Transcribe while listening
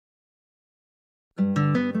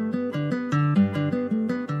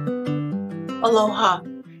Aloha.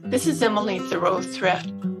 This is Emily Thoreau-Threat,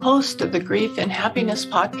 host of the Grief and Happiness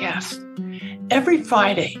podcast. Every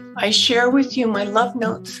Friday, I share with you my love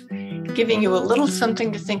notes, giving you a little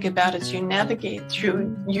something to think about as you navigate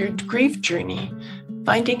through your grief journey,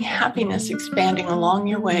 finding happiness expanding along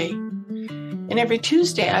your way. And every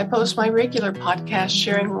Tuesday, I post my regular podcast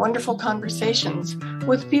sharing wonderful conversations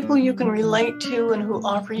with people you can relate to and who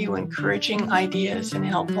offer you encouraging ideas and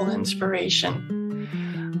helpful inspiration.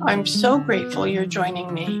 I'm so grateful you're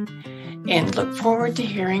joining me and look forward to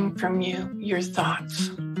hearing from you, your thoughts.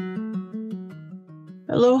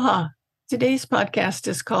 Aloha. Today's podcast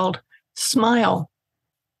is called Smile.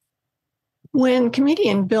 When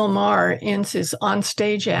comedian Bill Maher ends his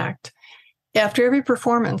onstage act, after every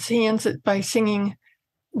performance, he ends it by singing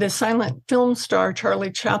the silent film star Charlie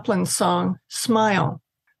Chapman's song, Smile.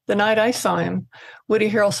 The night I saw him, Woody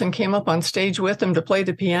Harrelson came up on stage with him to play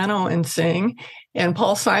the piano and sing, and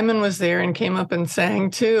Paul Simon was there and came up and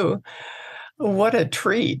sang too. What a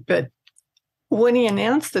treat. But when he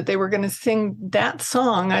announced that they were going to sing that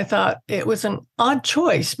song, I thought it was an odd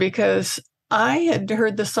choice because I had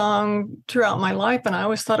heard the song throughout my life and I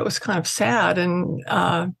always thought it was kind of sad. And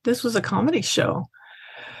this was a comedy show.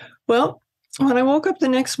 Well, when I woke up the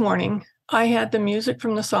next morning, I had the music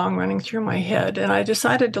from the song running through my head, and I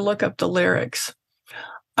decided to look up the lyrics.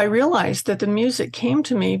 I realized that the music came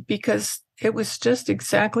to me because it was just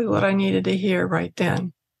exactly what I needed to hear right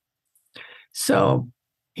then. So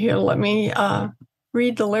here, let me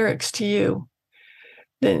read the lyrics to you.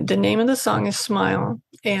 The name of the song is Smile,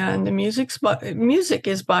 and the music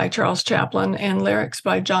is by Charles Chapman and lyrics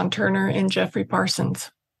by John Turner and Jeffrey Parsons.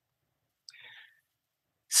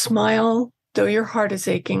 Smile, though your heart is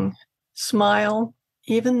aching. Smile,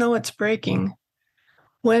 even though it's breaking.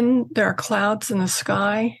 When there are clouds in the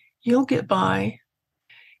sky, you'll get by.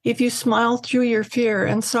 If you smile through your fear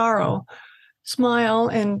and sorrow, smile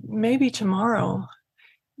and maybe tomorrow,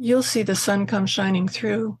 you'll see the sun come shining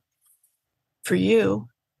through. For you,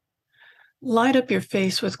 light up your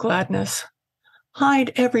face with gladness.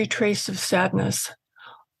 Hide every trace of sadness.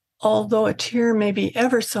 Although a tear may be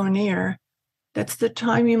ever so near, that's the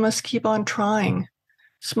time you must keep on trying.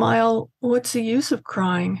 Smile, what's the use of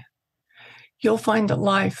crying? You'll find that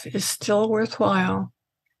life is still worthwhile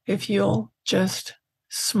if you'll just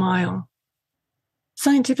smile.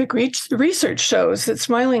 Scientific research shows that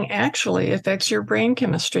smiling actually affects your brain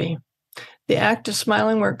chemistry. The act of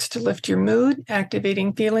smiling works to lift your mood,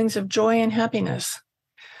 activating feelings of joy and happiness.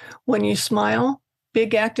 When you smile,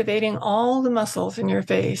 big activating all the muscles in your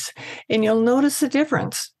face, and you'll notice the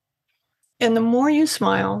difference. And the more you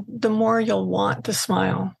smile, the more you'll want to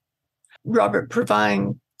smile. Robert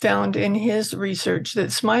Provine found in his research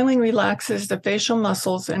that smiling relaxes the facial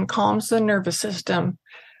muscles and calms the nervous system.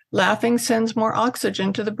 Laughing sends more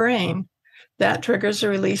oxygen to the brain. That triggers the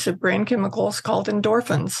release of brain chemicals called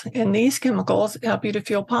endorphins, and these chemicals help you to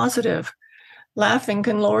feel positive. Laughing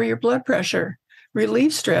can lower your blood pressure,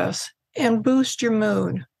 relieve stress, and boost your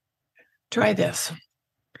mood. Try this.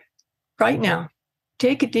 Right now,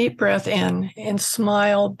 take a deep breath in and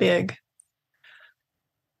smile big.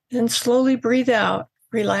 Then slowly breathe out,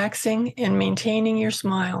 relaxing and maintaining your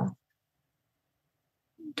smile.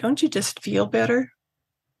 Don't you just feel better?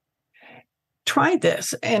 Try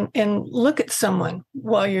this and look at someone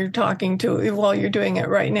while you're doing it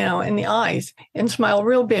right now in the eyes and smile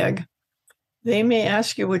real big. They may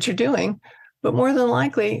ask you what you're doing, but more than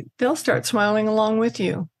likely, they'll start smiling along with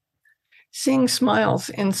you. Seeing smiles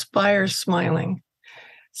inspires smiling.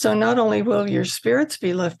 So not only will your spirits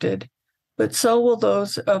be lifted, but so will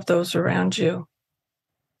those around you.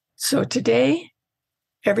 So today,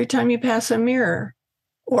 every time you pass a mirror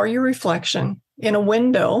or your reflection in a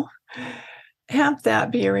window, have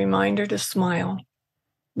that be a reminder to smile.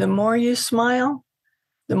 The more you smile,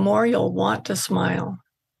 the more you'll want to smile,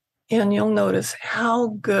 and you'll notice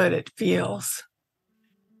how good it feels.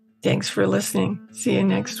 Thanks for listening. See you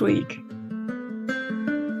next week.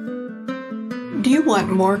 Do you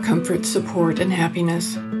want more comfort, support, and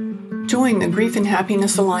happiness? Join the Grief and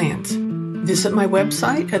Happiness Alliance. Visit my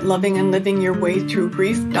website at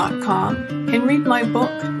lovingandlivingyourwaythroughgrief.com and read my book,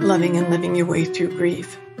 Loving and Living Your Way Through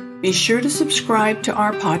Grief. Be sure to subscribe to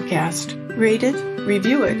our podcast, rate it,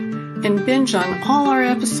 review it, and binge on all our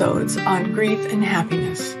episodes on grief and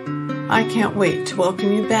happiness. I can't wait to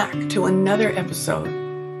welcome you back to another episode.